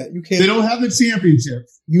can't do that. You can't. They don't have the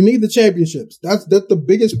championships. You need the championships. That's the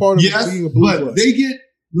biggest part of being a blue blood. They get.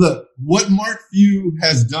 Look, what Mark Few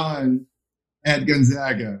has done at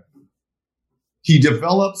Gonzaga, he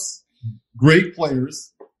develops great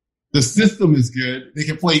players. The system is good. They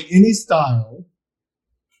can play any style.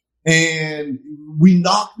 And we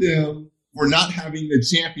knock them for not having the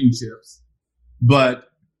championships, but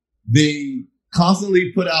they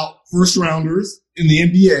constantly put out first rounders in the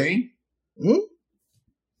NBA. Hmm?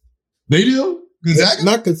 They do. Gonzaga?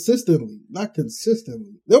 Not consistently.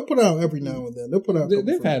 They'll put out every now and then.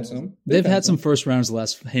 They've had some. They've had some first rounds the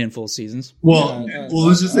last handful of seasons. Well,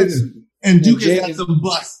 let's just say this. And Duke has had some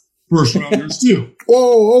bust first rounders too.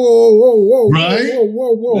 Whoa. Right?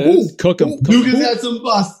 Whoa. Cook them. Duke has had some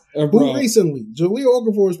bust. Who recently? Jaleel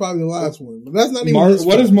Okafor is probably the last one, but that's not even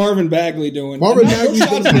what is Marvin Bagley doing? Marvin Bagley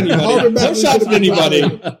no shots at anybody.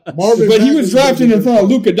 But he was drafted in front of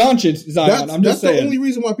Luka Doncic, Zion. I'm just saying. That's the only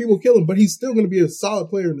reason why people kill him, but he's still going to be a solid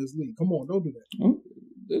player in this league. Come on, don't do that.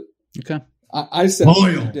 Okay. I said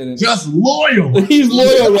loyal. Didn't. Just loyal. He's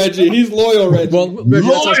loyal, Reggie. Well,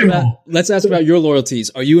 Reggie, let's ask about your loyalties.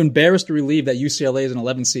 Are you embarrassed or relieved that UCLA is an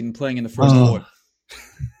 11 seed and playing in the first four?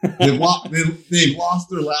 They've lost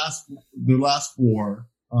their last four,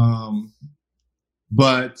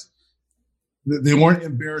 but they weren't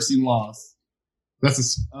embarrassing loss.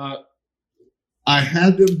 I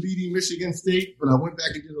had them beating Michigan State, but I went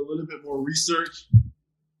back and did a little bit more research.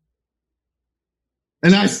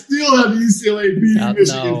 And I still have UCLA beating Michigan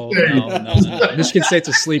State. No. Michigan State's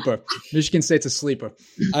a sleeper.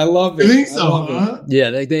 I love it. You think so, huh? Yeah,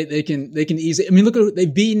 they can easily. I mean, look at they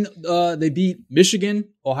beat Michigan,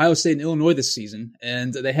 Ohio State, and Illinois this season,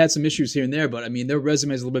 and they had some issues here and there. But I mean, their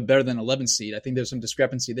resume is a little bit better than 11 seed. I think there's some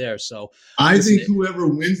discrepancy there. So I think whoever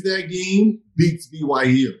wins that game beats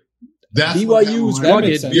BYU. BYU's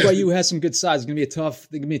rugged. BYU has some good size. It's gonna be a tough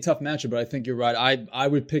matchup. But I think you're right. I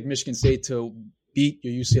would pick Michigan State to beat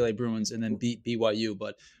your UCLA Bruins and then beat BYU.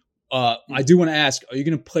 But I do want to ask, are you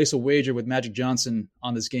going to place a wager with Magic Johnson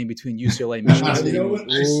on this game between UCLA and Michigan State? You know what?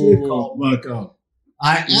 I should call Buck up.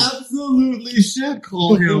 I absolutely should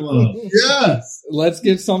call him up. Yes. Let's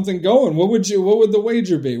get something going. What would the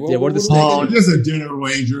wager be? What are the stakes? Just a dinner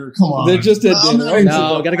wager. Come on. They're just a dinner.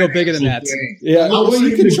 No, got to go bigger than that. Yeah. Well,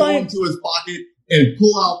 you can try into his pocket and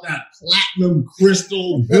pull out that platinum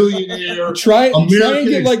crystal billionaire American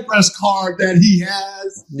get Express card that he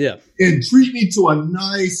has. Yeah. And treat me to a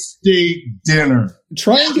nice steak dinner.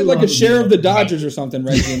 Try and get like a share of the Dodgers or something,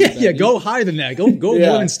 Reggie. Yeah, go higher than that. Go more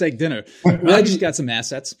than steak dinner. Reggie's got some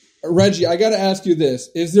assets. Reggie, I got to ask you this.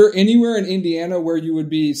 Is there anywhere in Indiana where you would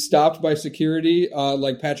be stopped by security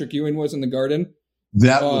like Patrick Ewing was in the Garden?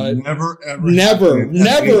 That would never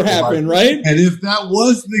happen, right? And if that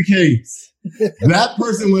was the case, that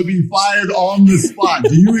person would be fired on the spot.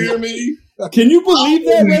 Do you hear me? Can you believe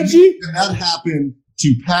that, Reggie? That happened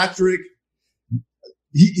to Patrick.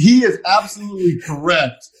 He is absolutely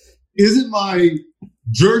correct. Isn't my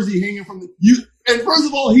jersey hanging from you? And first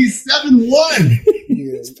of all, he's 7'1".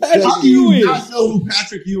 It's Patrick How do Ewing. you not know who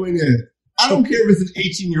Patrick Ewing is? I don't care if it's an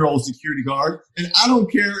 18-year-old security guard, and I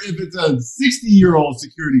don't care if it's a 60-year-old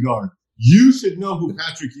security guard. You should know who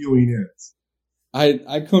Patrick Ewing is.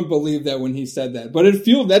 I couldn't believe that when he said that. But it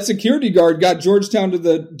fueled that security guard got Georgetown to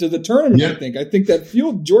the tournament, yep. I think that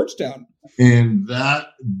fueled Georgetown. And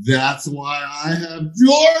that's why I have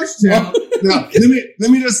Georgetown. Now, let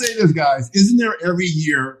me just say this, guys. Isn't there every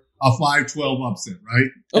year a 5-12 upset, right?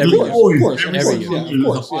 Every year. Every year.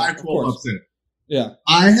 There's a 5-12 upset. Yeah.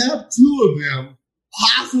 I have 2 of them,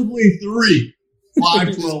 possibly 3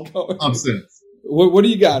 5-12 upsets. What do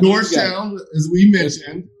you got? Georgetown, as we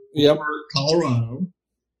mentioned, yep. For Colorado.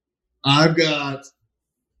 I've got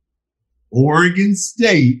Oregon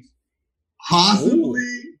State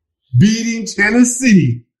possibly beating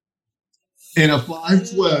Tennessee in a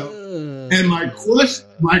 5-12. And my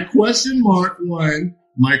question mark one,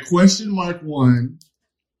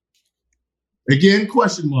 again,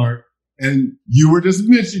 question mark, and you were just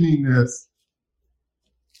mentioning this.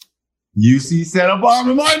 UC Santa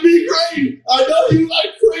Barbara might be Creighton. I know you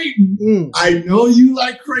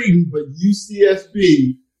like Creighton. But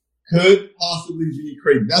UCSB could possibly be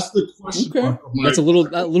Creighton. That's the question mark of my That's a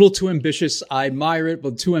little too ambitious. I admire it,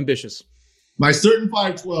 but too ambitious. My certain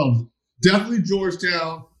 5-12, definitely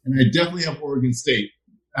Georgetown, and I definitely have Oregon State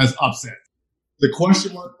as upset. The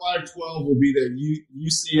question mark 5-12 will be that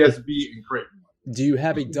UCSB and Creighton. Do you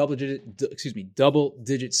have a double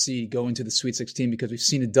digit seed going to the Sweet 16? Because we've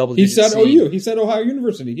seen a double digit seed. He said OU. He said Ohio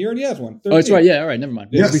University. He already has one. 13. Oh, that's right. Yeah, all right. Never mind.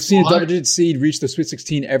 Yes, we've seen a double digit seed reach the Sweet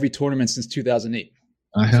 16 every tournament since 2008.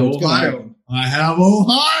 I have Ohio.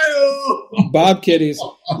 Bob Kitties.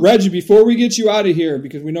 Reggie, before we get you out of here,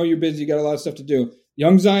 because we know you're busy, you got a lot of stuff to do.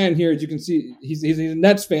 Young Zion here, as you can see, he's a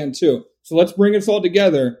Nets fan too. So let's bring us all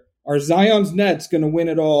together. Are Zion's Nets going to win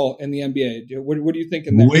it all in the NBA? What do you think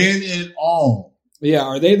in there? Win it all. Yeah,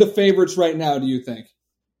 are they the favorites right now, do you think?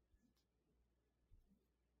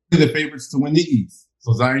 The favorites to win the East.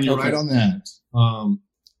 So Zion, you're right on that.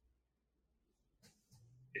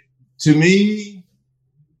 To me,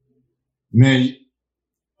 man,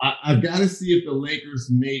 I've got to see if the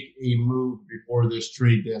Lakers make a move before this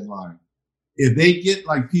trade deadline. If they get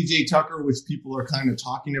like PJ Tucker, which people are kind of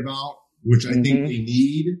talking about, which I think they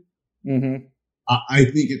need, I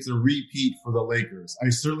think it's a repeat for the Lakers. I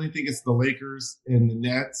certainly think it's the Lakers and the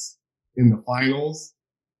Nets in the finals.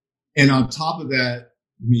 And on top of that,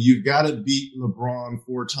 I mean, you've got to beat LeBron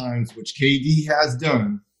 4 times, which KD has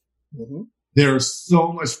done. There's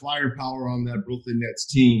so much firepower on that Brooklyn Nets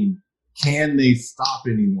team. Can they stop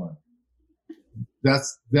anyone?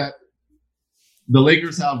 That's that. The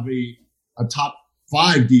Lakers have a top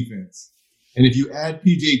 5 defense. And if you add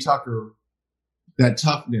PJ Tucker, that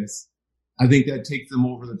toughness, I think that takes them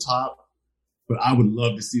over the top. But I would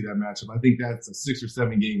love to see that matchup. I think that's a 6 or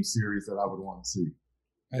 7 game series that I would want to see.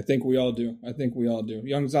 I think we all do.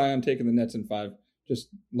 Young Zion taking the Nets in 5. Just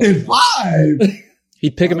in 5?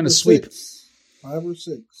 He'd pick him in a sweep. 5 or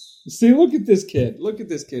 6. See, look at this kid.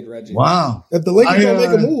 Reggie. Wow. If the Lakers don't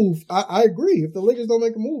make a move, I agree. If the Lakers don't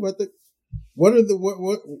make a move, I think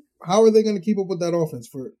how are they going to keep up with that offense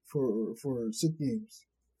for 6 games?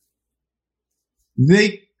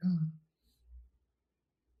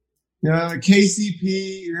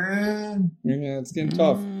 KCP, yeah, it's getting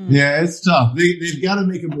tough. Yeah, it's tough. They've got to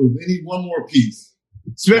make a move. They need one more piece.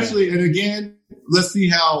 Especially, and again, let's see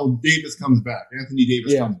how Davis comes back. Anthony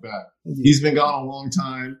Davis comes back. He's been gone a long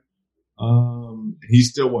time. He's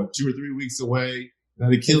still, 2 or 3 weeks away.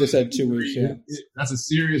 That Achilles had 2 weeks, that's a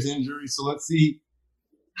serious injury. So let's see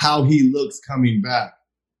how he looks coming back.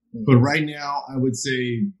 But right now, I would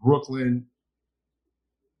say Brooklyn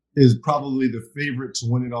is probably the favorite to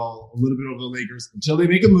win it all, a little bit over the Lakers until they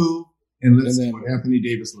make a move, and let's see what Anthony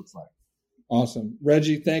Davis looks like. Awesome.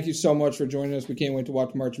 Reggie, thank you so much for joining us. We can't wait to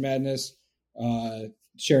watch March Madness,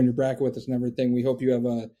 sharing your bracket with us and everything. We hope you have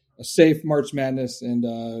a safe March Madness, and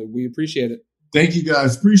we appreciate it. Thank you,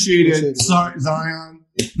 guys. Appreciate it. Sorry, Zion.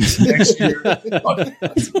 Next year.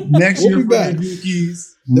 Next year for the Dukies.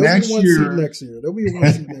 Next year. There'll be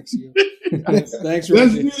one seed next year. Thanks, Reggie.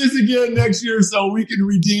 Let's do this again next year so we can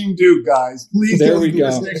redeem Duke, guys. Please there don't we do go.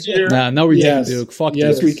 this next year. No redeem Duke. Fuck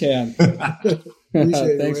yes, Duke. we can.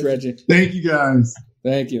 Thanks, Reggie. Thank you, guys.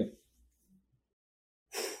 Thank you.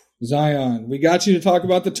 Zion, we got you to talk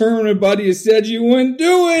about the tournament, buddy. You said you wouldn't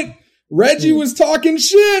do it. Reggie was talking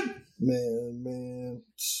shit. Man.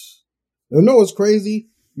 You know what's crazy?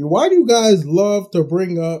 Why do you guys love to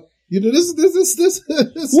bring up, this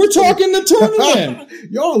we're talking the tournament.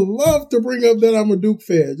 Y'all love to bring up that I'm a Duke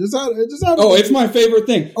fan. It's my favorite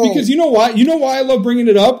thing. Because you know why? You know why I love bringing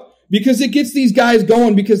it up? Because it gets these guys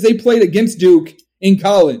going because they played against Duke in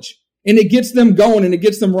college. And it gets them going and it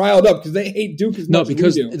gets them riled up because they hate Duke as much as we do. No,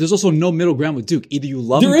 because there's also no middle ground with Duke. Either you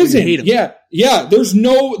love him or you hate him. Yeah. There's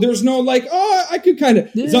no like, I could kind of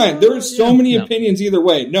Zion. There are so many opinions either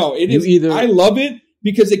way. No, it is. I love it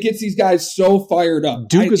because it gets these guys so fired up.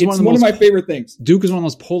 Duke is one of my favorite things. Duke is one of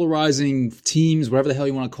those polarizing teams, whatever the hell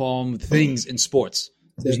you want to call them, things in sports.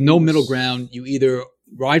 There's no middle ground. You either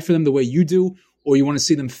ride for them the way you do, or you want to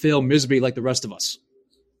see them fail miserably like the rest of us.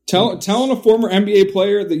 Telling a former NBA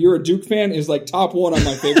player that you're a Duke fan is like top 1 on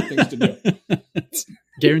my favorite things to do.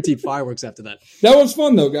 Guaranteed fireworks after that. That was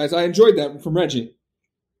fun though, guys. I enjoyed that from Reggie.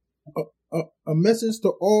 a message to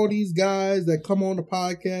all these guys that come on the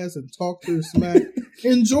podcast and talk their smack.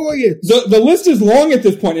 Enjoy it. The list is long at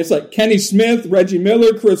this point. It's like Kenny Smith, Reggie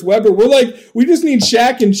Miller, Chris Webber. We're like, we just need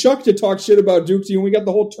Shaq and Chuck to talk shit about Duke to you, and we got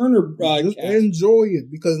the whole Turner just cast. enjoy it,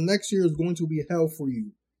 because next year is going to be hell for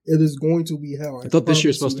you. It is going to be hell. I thought this year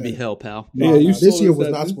was supposed to be hell, pal. Yeah, you this year was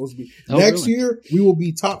that, not dude. supposed to be. Oh, Next really? year, we will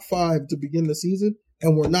be top 5 to begin the season,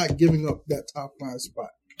 and we're not giving up that top 5 spot.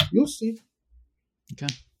 You'll see. Okay.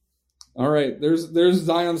 All right, there's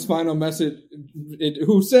Zion's final message.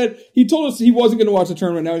 Who said he told us he wasn't going to watch the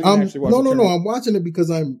tournament. Now he's going to actually watch. No. I'm watching it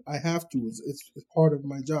because I have to. It's part of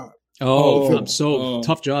my job.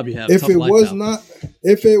 Tough job you have. If Tough it life, was pal.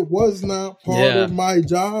 not part of my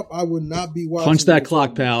job, I would not be watching. Punch that this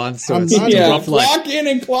clock, tournament. pal. I'm It's not- a yeah, rough life. Clock in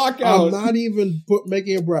and clock out. I'm not even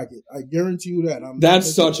making a bracket. I guarantee you that.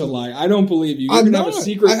 That's such a lie. I don't believe you. You're I'm gonna have a not.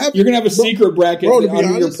 secret. I have- You're gonna have a bro- secret bracket bro, to be under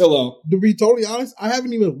your honest, pillow. To be totally honest, I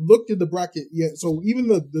haven't even looked at the bracket yet. So even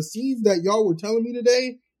the seeds that y'all were telling me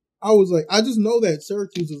today, I was like, I just know that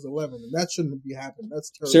Syracuse is 11, and that shouldn't be happening.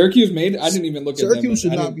 That's terrible. Syracuse made. I didn't even look at them. Syracuse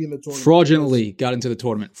should I not didn't- be in the tournament. Fraudulently got into the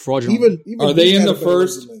tournament. Fraudulently. Even Are they he's in had the a better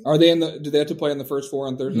first? resume. Are they in the? Do they have to play in the first 4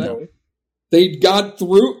 on Thursday? No. They got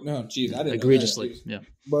through. No, geez, I didn't. Egregiously. Know that. Yeah.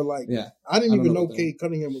 But like, Yeah. I didn't I don't even know know what Cade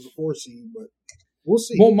Cunningham was a 4 seed, but we'll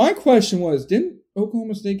see. Well, my question was, didn't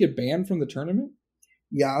Oklahoma State get banned from the tournament?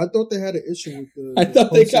 Yeah, I thought they had an issue with the. I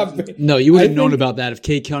thought they got postseason. banned. No, you would I have known think- about that if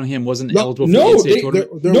Cade Cunningham wasn't No, eligible for No, the NCAA they,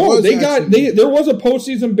 tournament. There no, was they got. actually- There was a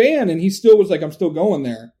postseason ban, and he still was like, "I'm still going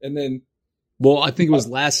there." And then Well, I think it was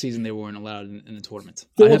last season they weren't allowed in the tournament.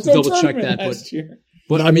 there I have was to no double check tournament that, last year.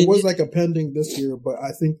 but No, I mean, it was like a pending this year, but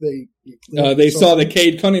I think they Saw the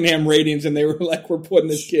Cade Cunningham ratings, and they were like, "We're putting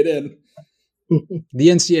this kid in." the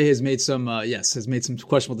NCAA has made some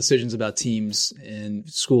questionable decisions about teams and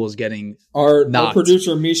schools getting Our knocked.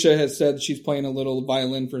 producer Misha has said she's playing a little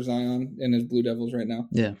violin for Zion and his Blue Devils right now.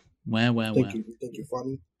 yeah. Wow. Thank you,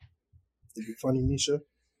 funny. Thank you, funny, Nisha.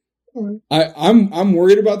 All right. I'm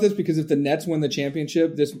worried about this because if the Nets win the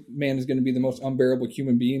championship, this man is going to be the most unbearable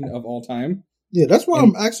human being of all time. Yeah, that's why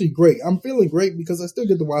I'm actually great. I'm feeling great because I still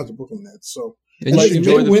get to watch the Brooklyn Nets. So And Like you if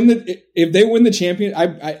enjoy if they win the champion,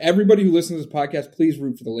 everybody who listens to this podcast, please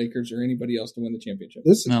root for the Lakers or anybody else to win the championship.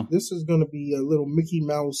 this No. is going to be a little Mickey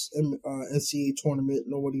Mouse NCAA tournament.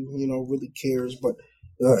 Nobody really cares, but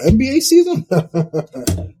NBA season,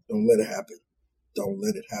 don't let it happen. Don't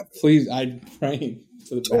let it happen. Please, I'm praying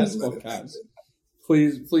for the Don't basketball let it gods.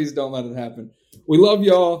 happen. Please don't let it happen. We love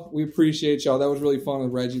y'all. We appreciate y'all. That was really fun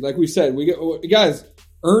with Reggie. Like we said, guys.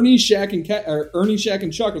 Ernie, Shaq,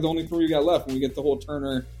 and Chuck are the only 3 we got left when we get the whole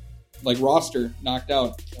Turner roster knocked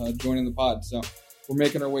out, joining the pod. So we're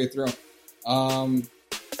making our way through.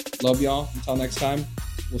 Love y'all. Until next time,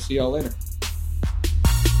 we'll see y'all later.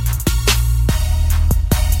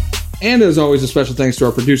 And as always, a special thanks to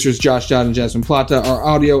our producers, Josh Dodd and Jasmine Plata, our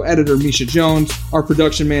audio editor, Misha Jones, our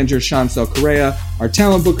production manager, Shancel Correa, our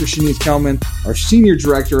talent booker, Shanice Kelman, our senior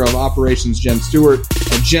director of operations, Jen Stewart,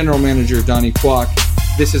 our general manager, Donnie Kwok.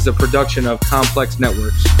 This is a production of Complex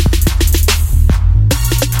Networks.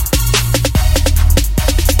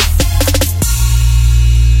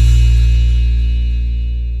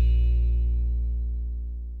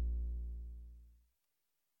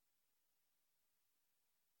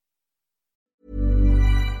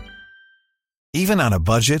 Even on a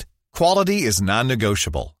budget, quality is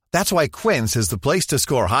non-negotiable. That's why Quince is the place to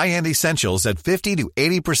score high-end essentials at 50 to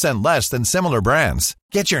 80% less than similar brands.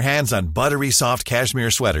 Get your hands on buttery soft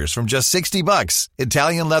cashmere sweaters from just $60,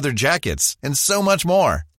 Italian leather jackets, and so much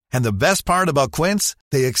more. And the best part about Quince,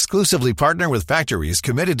 they exclusively partner with factories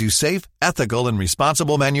committed to safe, ethical, and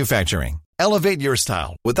responsible manufacturing. Elevate your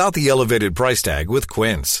style without the elevated price tag with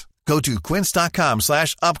Quince. Go to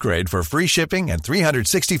quince.com/upgrade for free shipping and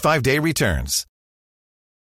 365-day returns.